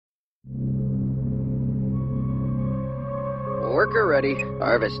Worker ready.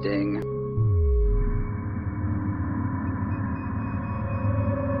 Harvesting.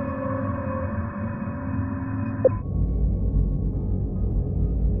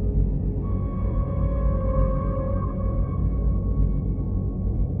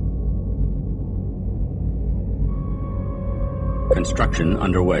 Construction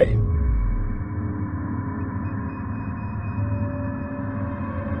underway.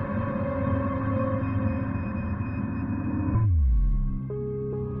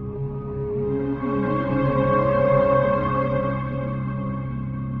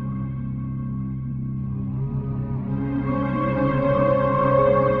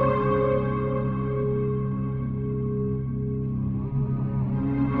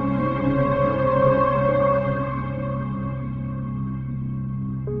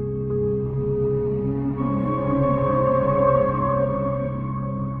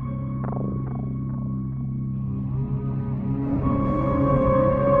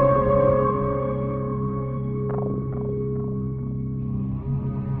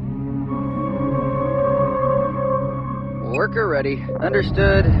 Worker ready.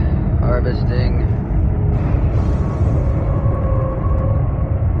 Understood. Harvesting.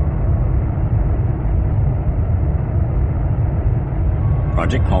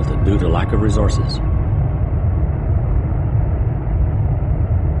 Project halted due to lack of resources.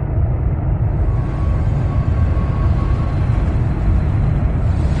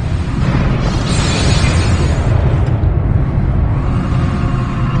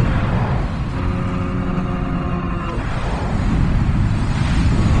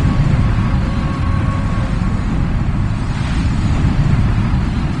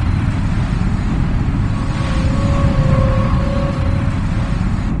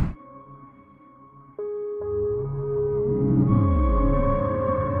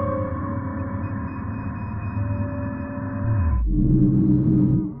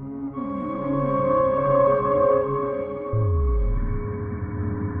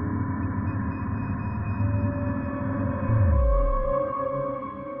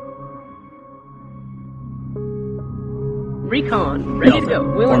 Recon, ready to go.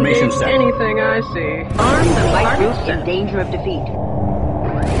 We'll Formation engage set. anything I see. Armed and Light target group in set. danger of defeat.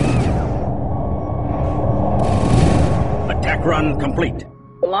 Attack run complete.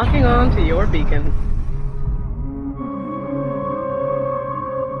 Locking on to your beacon.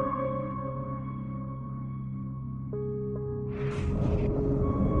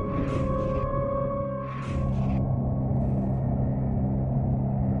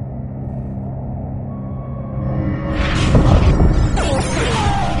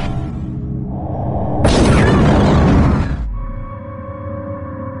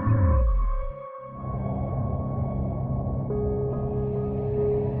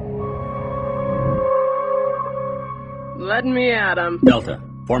 Let me at him. Delta,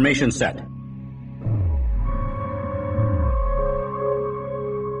 formation set.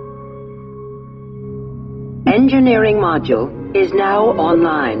 Engineering module is now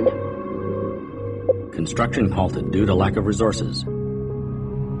online. Construction halted due to lack of resources.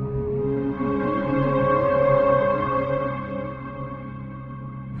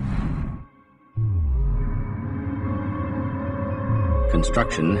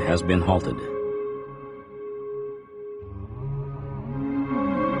 Construction has been halted.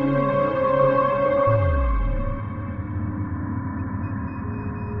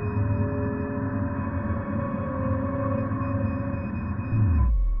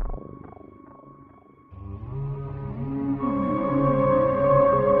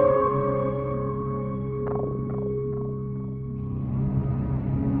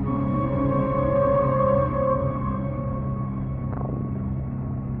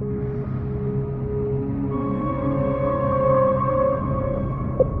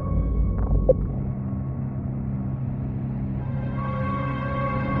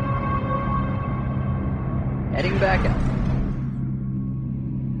 Heading back out.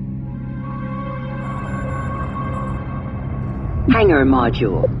 Hangar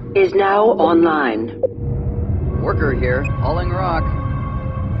module is now online. Worker here. Hauling rock.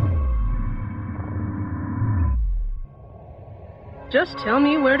 Just tell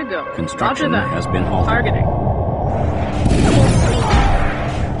me where to go. Construction Roger that. has been halted. Targeting.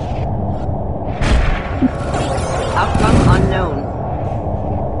 Outcome unknown.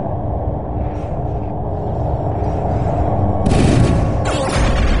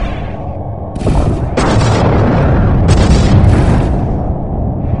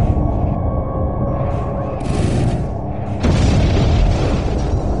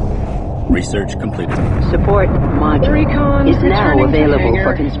 Research completed. Support module Recon is now returning to available hangar.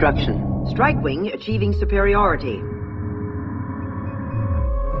 for construction. Strike wing achieving superiority.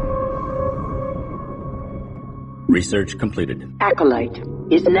 Research completed. Acolyte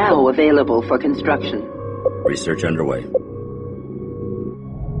is now available for construction. Research underway.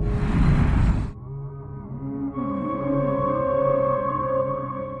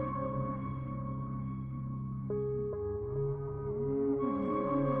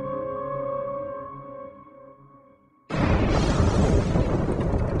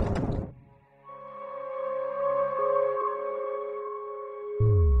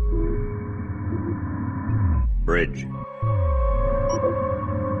 Bridge.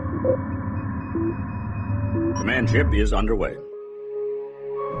 Command ship is underway.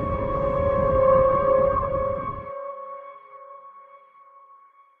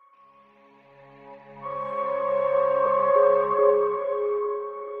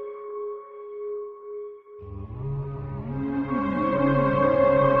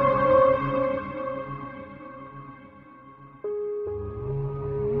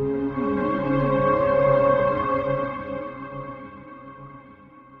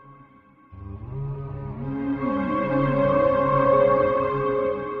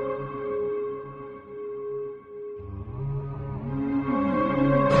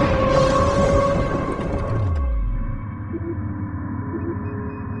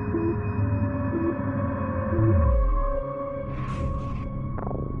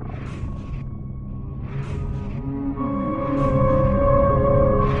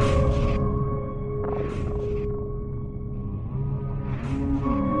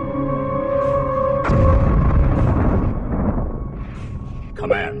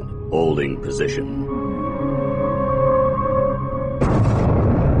 Command, holding position.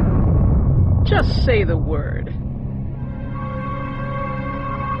 Just say the word.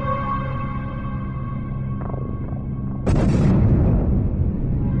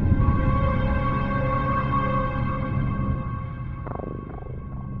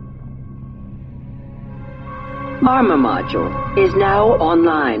 Armor module is now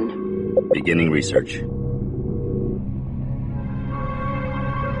online. Beginning research.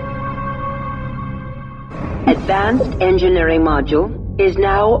 Advanced engineering module is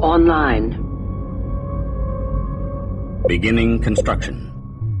now online. Beginning construction.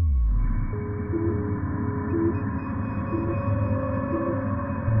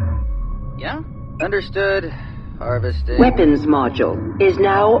 Yeah? Understood. Harvesting. Weapons module is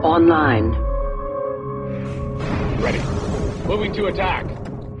now online. Ready. Moving to attack.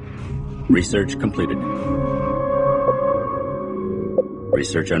 Research completed.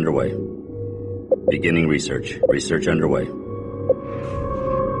 Research underway. Beginning research. Research underway.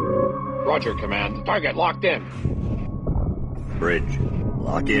 Roger, Command. Target locked in. Bridge.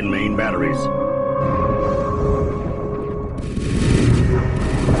 Lock in main batteries.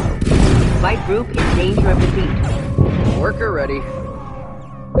 Flight group in danger of defeat. Worker ready.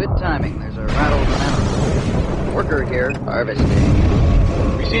 Good timing. There's a rattle around. Worker here.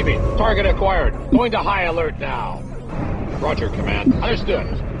 Harvesting. Receiving. Target acquired. Going to high alert now. Roger, Command. Understood.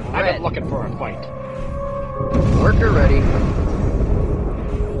 I've been looking for a fight. Worker ready.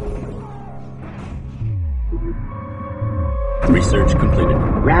 Research completed.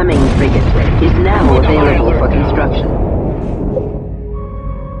 Ramming frigate is now available for construction.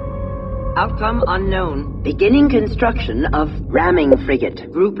 Outcome unknown. Beginning construction of ramming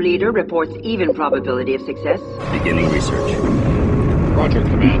frigate. Group leader reports even probability of success. Beginning research. Roger,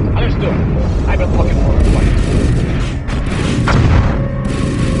 Command. Understood. I've been looking for a fight.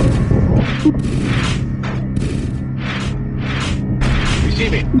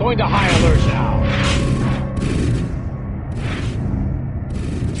 Receiving. Going to high alert now.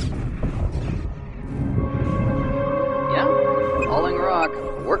 Yeah? Hauling rock.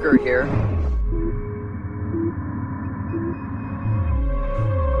 Worker here.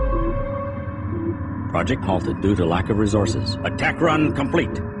 Project halted due to lack of resources. Attack run complete.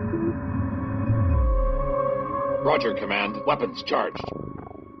 Roger, Command. Weapons charged.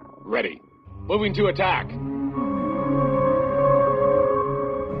 Ready. Moving to attack.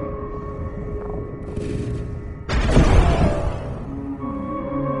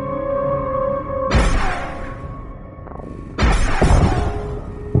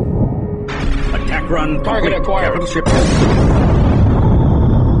 Attack run Target complete. acquired. Capital ship.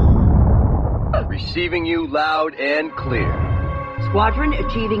 Receiving you loud and clear. Squadron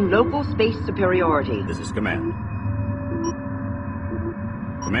achieving local space superiority. This is command.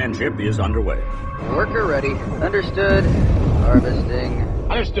 Command ship is underway. Worker ready. Understood. Harvesting.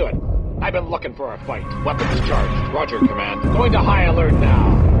 Understood. I've been looking for a fight. Weapons charged. Roger, Command. Going to high alert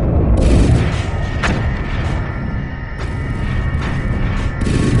now.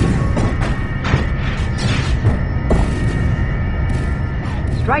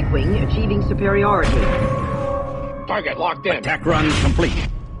 Strike wing achieving superiority. Target locked in. Attack run complete.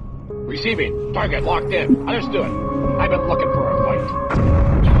 Receiving. Target locked in. Understood. I've been looking for a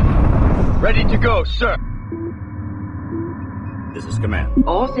fight. Ready to go, sir. This is command.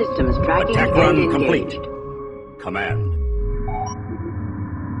 All systems tracking Attack and run engaged. complete. Command.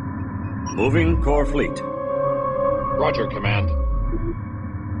 Moving core fleet. Roger, command.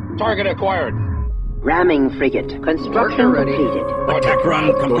 Target acquired. Ramming frigate. Construction Worker ready. completed. Roger, Attack run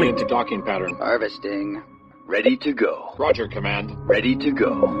command. Going complete. into docking pattern. Harvesting. Ready to go. Roger, command. Ready to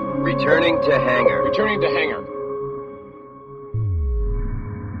go. Returning to hangar. Returning to hangar.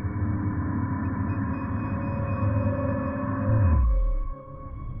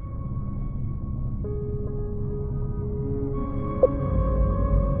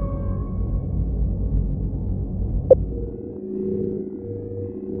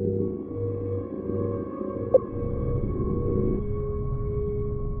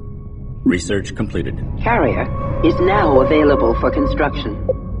 Research completed. Carrier is now available for construction.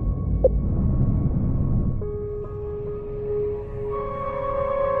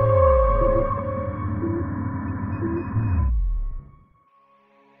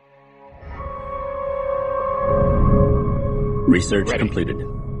 Research Ready. completed.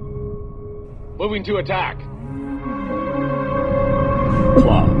 Moving to attack.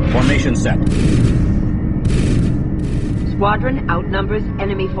 Claw. Formation set. Squadron outnumbers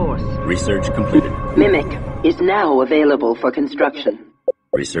enemy force. Research completed. Mimic is now available for construction.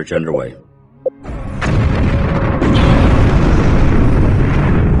 Research underway.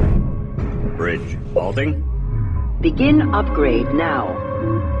 Bridge. Vaulting. Begin upgrade now.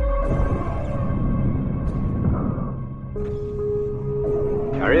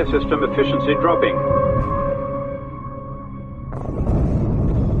 Carrier system efficiency dropping.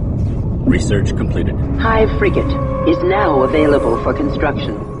 Research completed. Hive frigate is now available for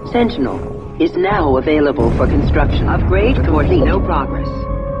construction. Sentinel is now available for construction. Upgrade complete. No progress.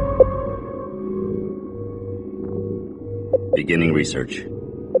 Beginning research.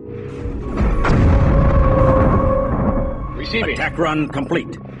 Receiving. Attack run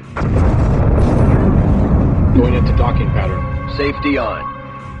complete. Going into docking pattern. Safety on.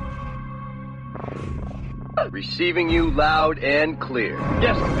 Receiving you loud and clear.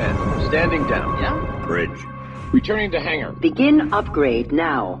 Yes, command. Standing down. Yeah? Bridge. Returning to hangar. Begin upgrade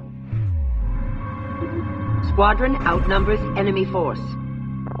now. Squadron outnumbers enemy force.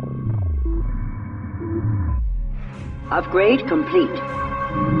 Upgrade complete.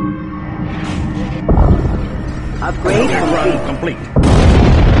 Upgrade Attack run complete. complete.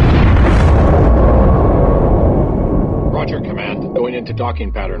 Roger, command. Going into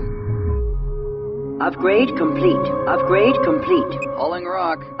docking pattern. Upgrade complete. Upgrade complete. Hauling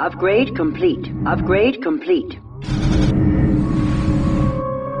rock. Upgrade complete. Upgrade complete.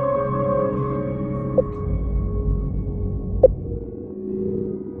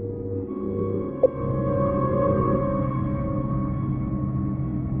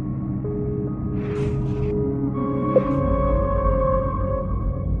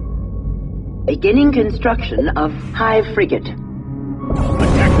 Beginning construction of Hive frigate.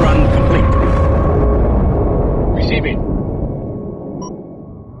 Attack run complete. Receiving.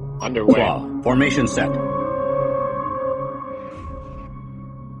 Underway. Claw. Formation set.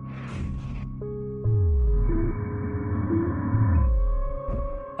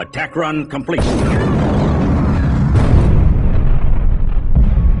 Attack run complete.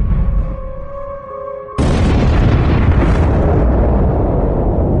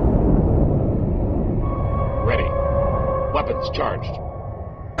 Ready. Weapons charged.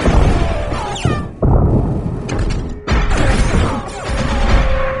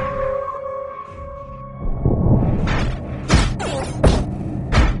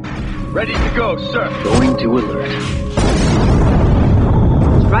 Ready to go, sir. Going to alert.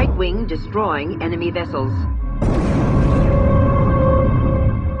 Strike wing destroying enemy vessels.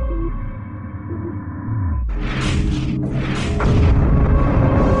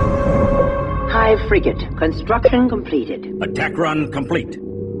 Hive frigate. Construction completed. Attack run complete.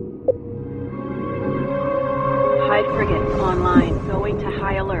 Hive frigate online. Going to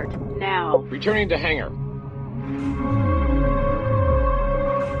high alert. Now. Returning to hangar.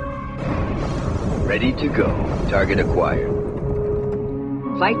 Ready to go. Target acquired.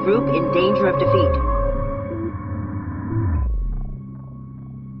 Flight group in danger of defeat.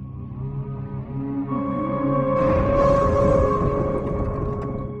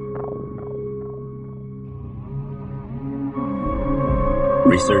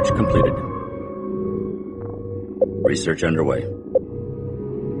 Research completed. Research underway.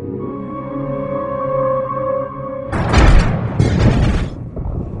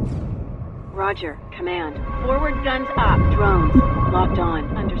 Roger. Command. Forward guns up. Drones. Locked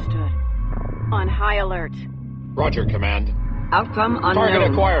on. Understood. On high alert. Roger, Command. Outcome unknown.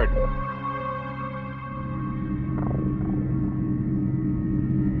 Target acquired.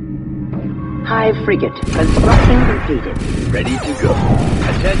 Hive frigate. Construction completed. Ready to go.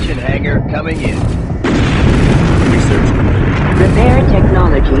 Attention, hangar, coming in. Research complete. Repair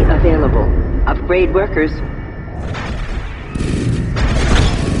technology available. Upgrade workers.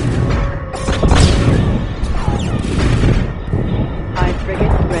 Hive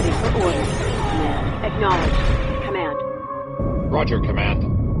frigate ready for orders. Command. Acknowledged. Command. Roger,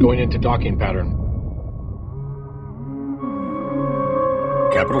 Command. Going into docking pattern.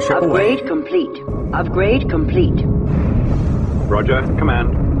 Capital ship away. Upgrade complete. Upgrade complete. Roger, command.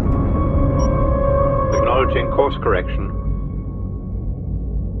 Acknowledging course correction.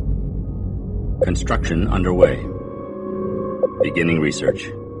 Construction underway. Beginning research.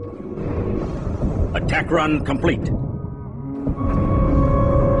 Attack run complete.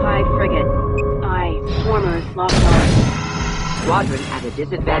 Hive frigate. Aye. Swarmers locked on. Squadron at a Roger,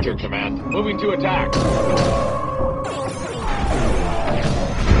 disadvantage. Command. Moving to attack.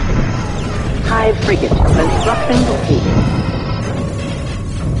 Hive frigate. Construction completed.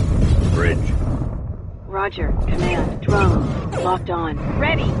 Bridge. Roger. Command. Drones. Locked on.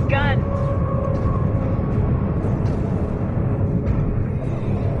 Ready. Guns.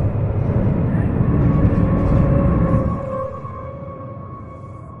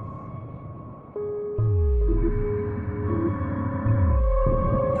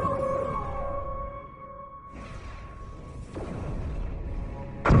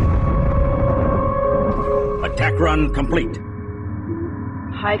 Attack run complete.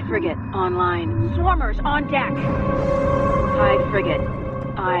 Hive frigate online. Swarmers on deck. Hive frigate.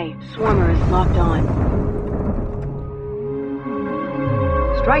 Aye. Swarmers locked on.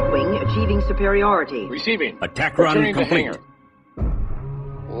 Strike wing achieving superiority. Receiving. Attack run Returning to complete. hangar.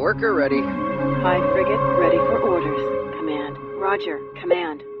 Worker ready. Hive frigate ready for orders. Command. Roger.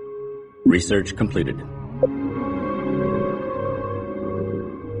 Command. Research completed.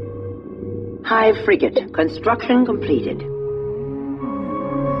 Hive frigate. Construction completed.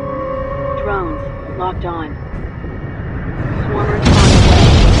 Drones locked on. Swarmers on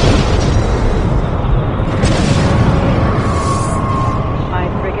deck.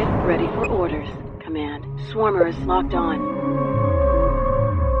 Hive frigate ready for orders. Command. Swarmers locked on.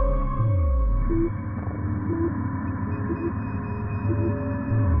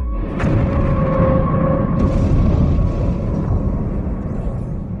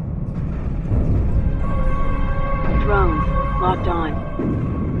 Drones locked on.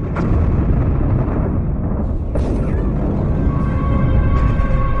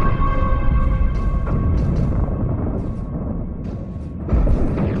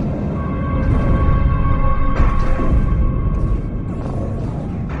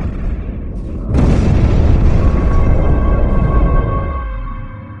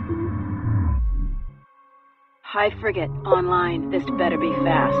 Hive frigate online. This better be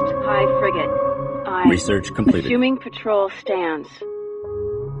fast. Hive frigate. Aye. Research completed. Assuming patrol stands.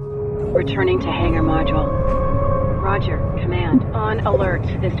 Returning to hangar module. Roger. Command. On alert.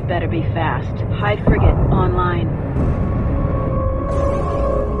 This better be fast. Hive frigate online.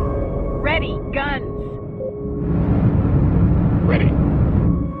 Ready. Guns. Ready.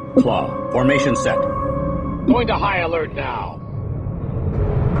 Claw. Formation set. Going to high alert now.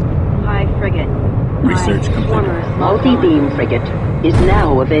 Hive frigate. Research Aye. completed. Swarmers locked on. Multi-beam frigate is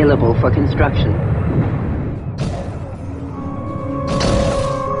now available for construction.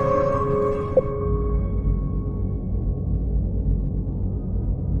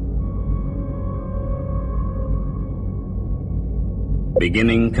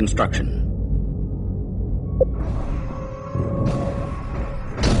 Beginning construction.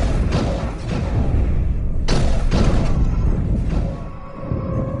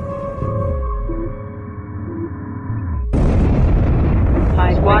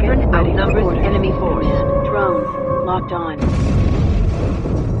 Hive Squadron frigate ready for outnumbers orders. enemy force. Drones locked on.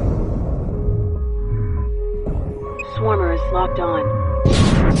 Swarmers locked on.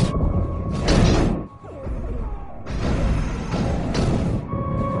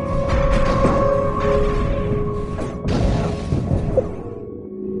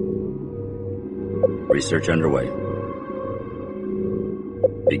 Research underway.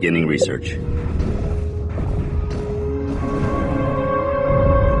 Beginning research.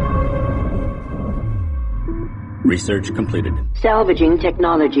 Research completed. Salvaging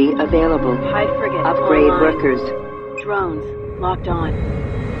technology available. Hive frigate Upgrade online. workers. Drones locked on.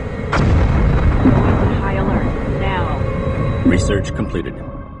 Going to high alert now. Research completed.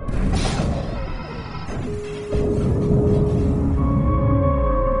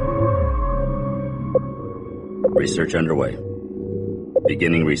 Research underway.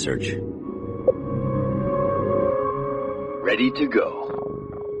 Beginning research. Ready to go.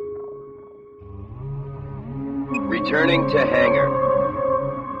 Returning to hangar.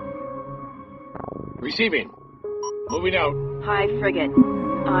 Receiving. Moving out. Hi, frigate.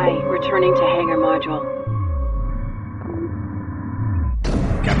 Aye, returning to hangar module.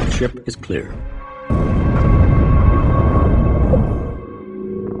 Capital ship is clear.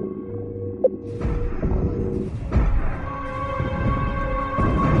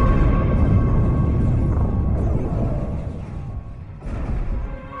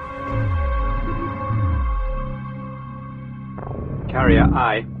 Carrier,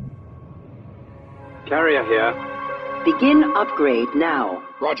 aye. Carrier here. Begin upgrade now.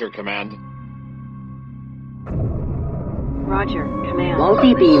 Roger, Command. Roger, command.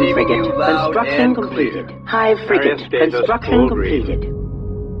 Multi-beam Receiving frigate. you loud Construction and completed. clear. Hive frigate. Carrier status Construction full green. completed.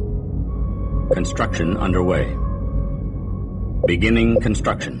 Construction underway. Beginning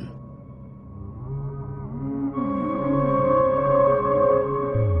construction.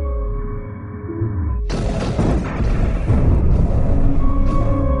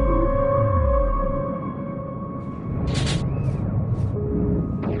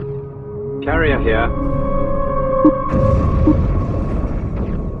 Carrier here.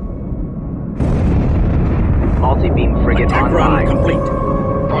 Multi-beam frigate Attack run online. complete.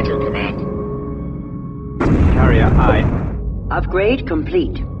 Roger, Command. Carrier, aye. Upgrade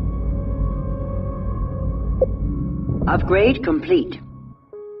complete. Upgrade complete.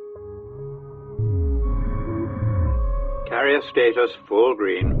 Carrier status full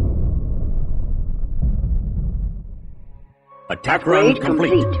green. Attack run Upgrade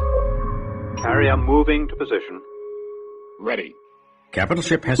complete. complete. Carrier moving to position. Ready. Capital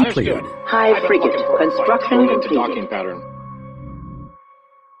ship has Understood. cleared. Hive I've been frigate. looking for a fight. Construction Going into completed. docking pattern.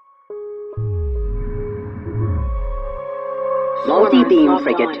 Multi-beam Locked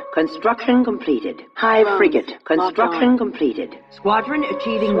frigate. on. Construction completed. Hive Drones frigate. locked Construction on. completed. Squadron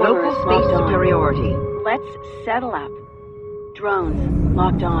achieving Swarmers local space locked on. superiority. Let's settle up. Drones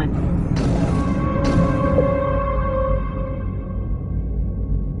locked on.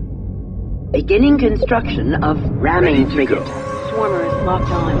 Beginning construction of ramming Ready to frigate. go. Swarmers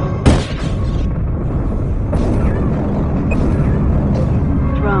locked on.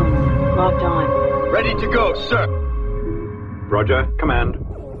 Drones locked on. Ready to go, sir. Roger, command.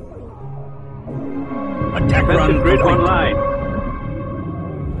 Attack run Defensive grid complete. online.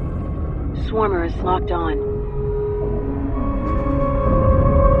 Swarmers locked on.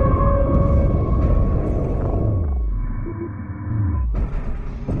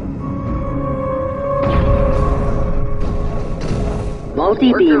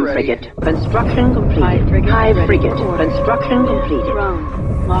 Multi-beam Worker ready. frigate. Construction completed. Hive frigate Hive ready frigate. for order. Construction completed.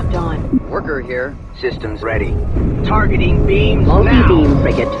 Drones locked on. Worker here. Systems ready. Targeting beams now. Multi-beam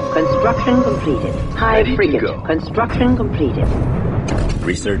frigate. Construction completed. Hive Ready to frigate. go. Construction completed.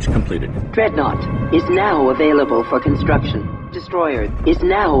 Research completed. Dreadnought is now available for construction. Destroyer is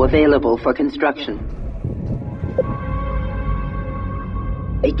now available for construction.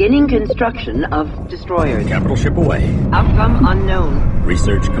 Beginning construction of destroyers. Capital ship away. Outcome unknown.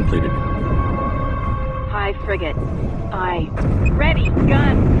 Research completed. Hive frigate. Aye. Ready.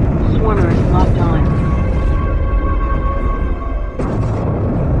 Gun. Swarmers locked on.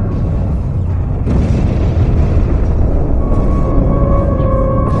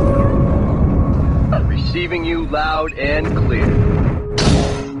 Receiving you loud and clear.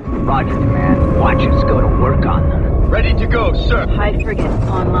 Roger, Command. Watch us go to work on them. Ready to go, sir. Hive frigate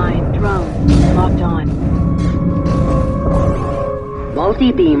online. Drones locked on.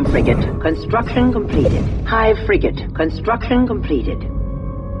 Multi-beam frigate. Construction completed. Hive frigate. Construction completed.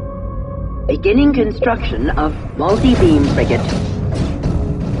 Beginning construction of multi-beam frigate.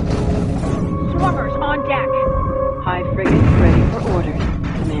 Swarmers on deck. Hive frigate ready for orders.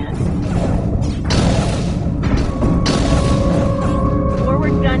 Command.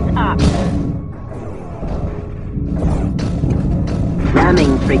 Forward guns up.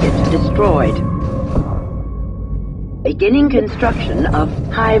 Ramming frigate destroyed. Beginning construction of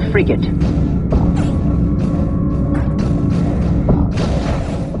Hive frigate.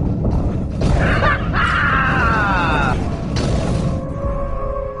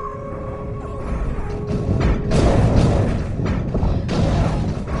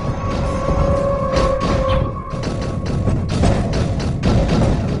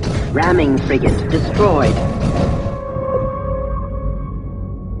 Ramming frigate destroyed.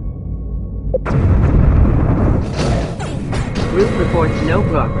 Group reports no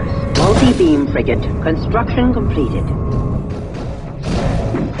progress. Multi-beam frigate construction completed.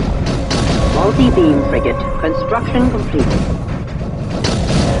 Multi-beam frigate. Construction completed.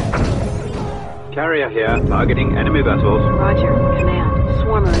 Carrier here, targeting enemy vessels. Roger. Command.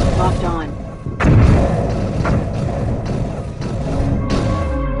 Swarmers locked on.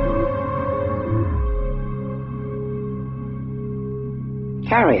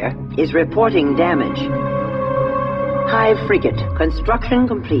 Carrier is reporting damage. Hive frigate. Construction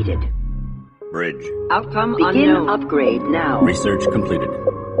completed. Bridge. Outcome Begin unknown. upgrade now. Research completed.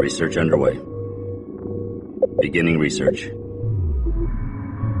 Research underway. Beginning research.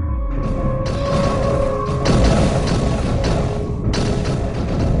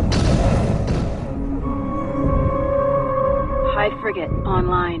 Hive frigate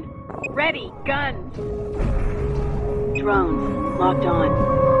online. Ready. Guns. Drones locked on.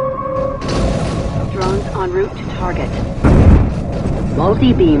 Drones en route to target.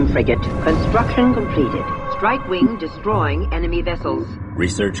 Multi-beam frigate. Construction completed. Strike wing destroying enemy vessels.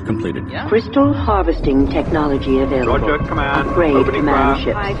 Research completed. Yeah? Crystal harvesting technology available. Roger, command. Upgrade Opening command fire.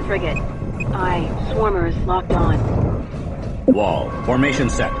 ships. Hive frigate. Aye. Swarmers locked on. Wall. Formation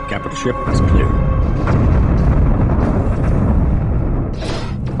set. Capital ship is clear.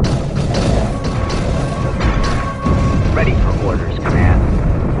 Ready for orders,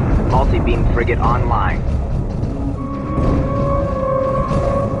 Command. Multi-beam frigate online.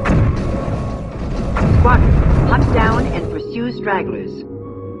 Squadron, hunt down and pursue stragglers.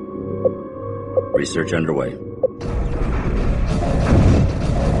 Research underway.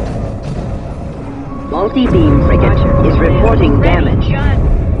 Multi-beam frigate is reporting damage.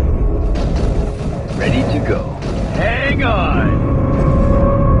 Ready to go. Hang on!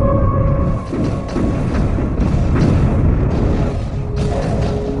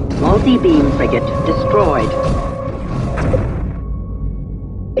 Multi-beam frigate destroyed.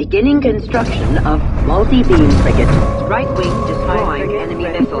 Beginning construction of multi-beam frigate. Strike wing Hive destroying frigate enemy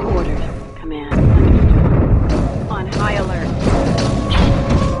ready for vessels. orders. Command. Understood. On high alert.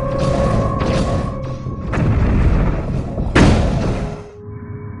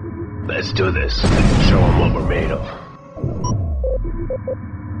 Let's do this. Show them what we're made of.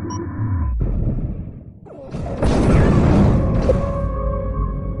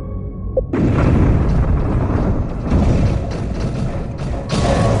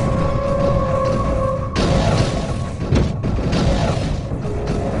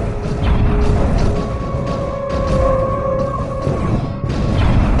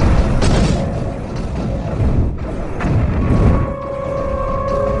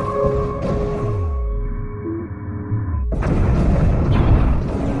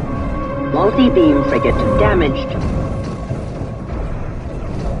 Multi-beam frigate damaged.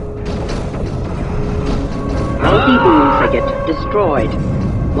 Multi-beam frigate destroyed.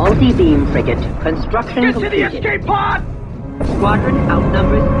 Multi-beam frigate construction completed. pod! Squadron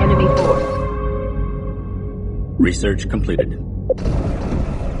outnumbers enemy force. Research completed.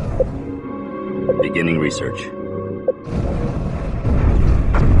 Beginning research.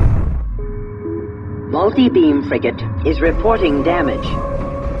 Multi-beam frigate is reporting damage.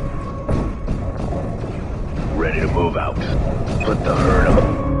 Ready to move out. Put the herd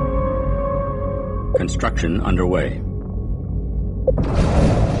on. Construction underway.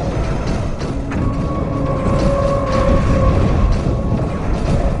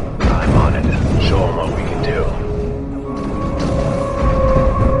 I'm on it. Show them what we can do.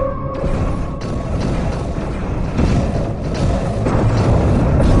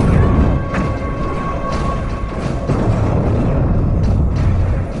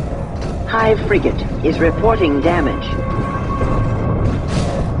 Hive frigate is reporting damage.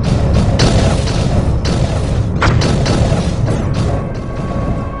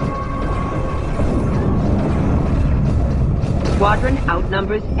 Squadron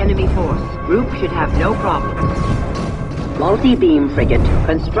outnumbers enemy force. Group should have no problems. Multi-beam frigate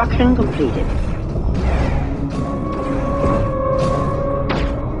construction completed.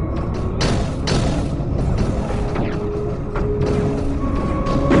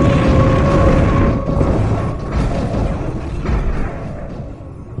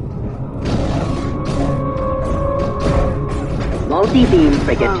 Multi-beam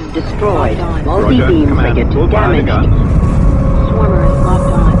frigate destroyed. Locked on. Multi-beam Roger, command. frigate Move behind the damaged. guns. Swarmers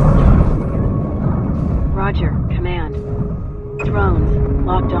locked on. Roger. Command. Drones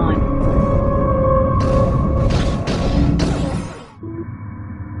locked on.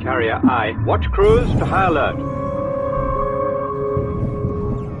 Carrier aye. Watch crews to high alert.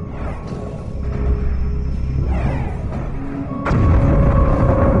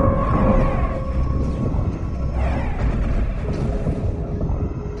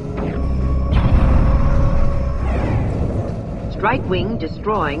 Strike wing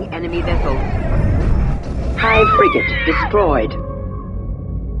destroying enemy vessels. Hive frigate destroyed.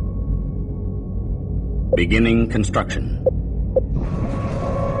 Beginning construction.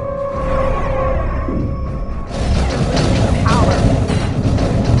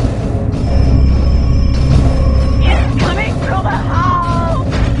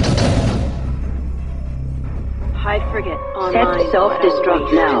 Hive frigate online. Set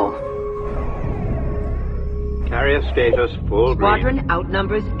self-destruct now. Carrier status full green. Squadron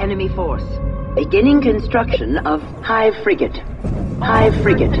outnumbers enemy force. Beginning construction of Hive frigate. Hive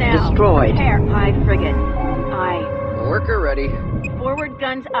frigate destroyed. Prepare. Hive frigate. Aye. Worker ready. Forward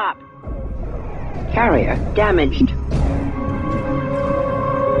guns up. Carrier damaged.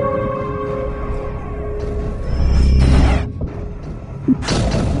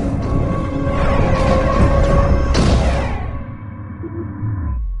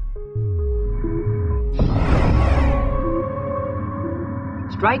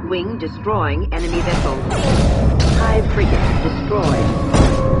 Strike wing destroying enemy vessels. Hive frigate destroyed.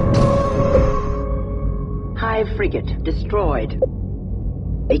 Hive frigate destroyed.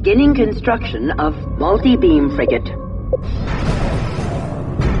 Beginning construction of multi-beam frigate.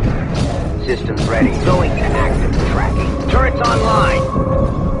 Systems ready. Going to active tracking. Turrets online.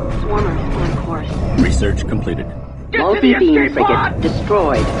 Swarmers on course. Research completed. Multi-beam frigate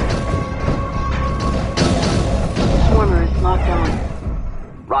destroyed. Swarmers locked on.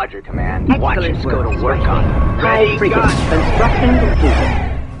 Roger, Command. Watch us Excellent go work. to work on them. Hive frigate construction completed.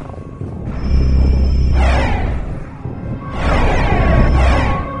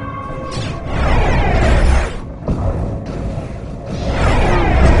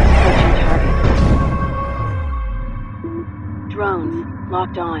 Drones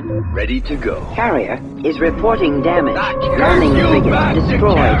locked on. Ready to go. Carrier is reporting damage. Ramming frigate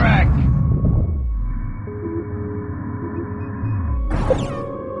destroyed.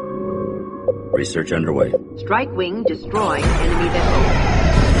 Research underway. Strike wing destroying enemy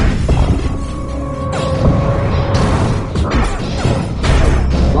vessel.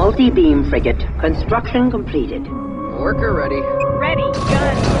 Multi-beam frigate construction completed. Worker ready. Ready.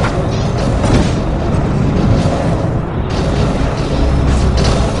 Gun.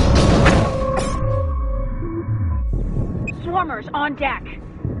 Swarmers on deck.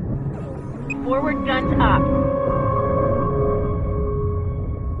 Forward guns up.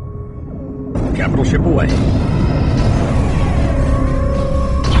 Capital ship away.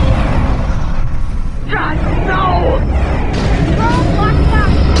 God, no! Drone locked up.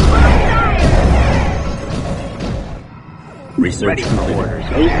 Research Ready for completed. orders.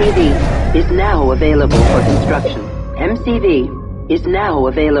 ACV is now available for construction. MCV is now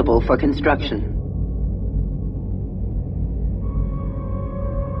available for construction.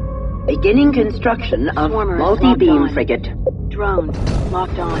 Beginning construction of Swarmers multi-beam locked on. frigate. Drones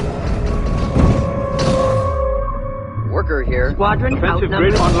locked on. Worker here. Squadron Offensive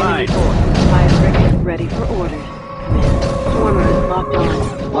outnumbers grid online. enemy force. Hive frigate ready for orders. Command. Swarmers locked on.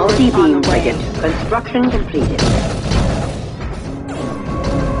 Swarmers on Multi-beam the way. frigate construction completed.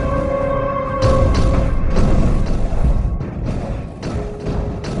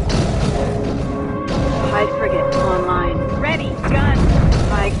 Hive frigate online. Ready. Gun.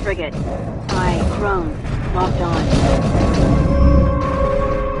 Hive frigate. Aye. Drones locked on.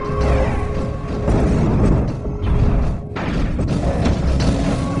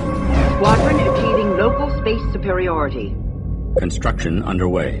 Squadron achieving local space superiority. Construction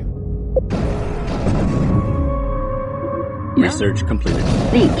underway. Research completed.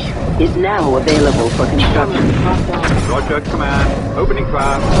 Leech is now available for construction. Swarmers locked on. Roger, Command. Opening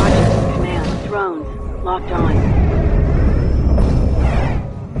fire. Roger. Command. Drones locked on.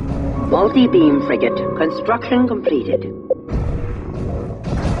 Multi-beam frigate construction completed.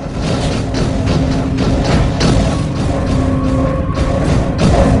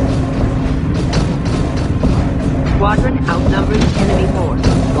 Squadron outnumbers enemy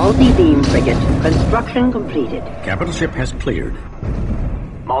force. Multi-beam frigate construction completed. Capital ship has cleared.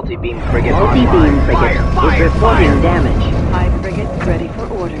 Multi-beam frigate Multi-beam online. frigate Fire, is reporting damage. Hive frigate ready for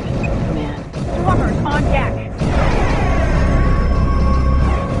orders. Command. Swarmers on deck.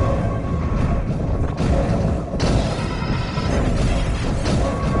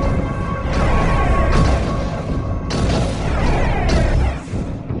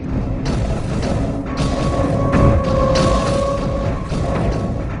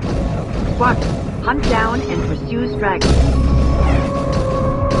 Squadron, hunt down and pursue stragglers.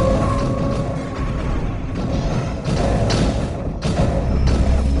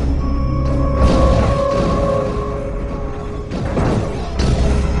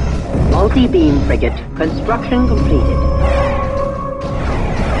 Multi-beam frigate construction completed.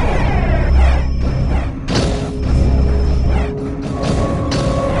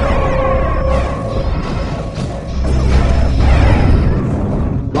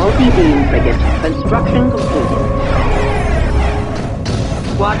 frigate. Construction completed.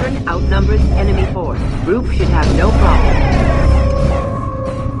 Squadron outnumbers enemy force. Group should have no problem.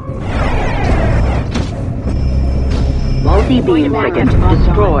 Multi-beam frigate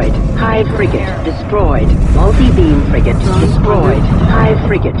destroyed. Hive frigate destroyed. Multi-beam frigate destroyed. Hive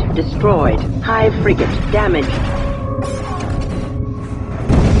frigate destroyed. Hive frigate damaged.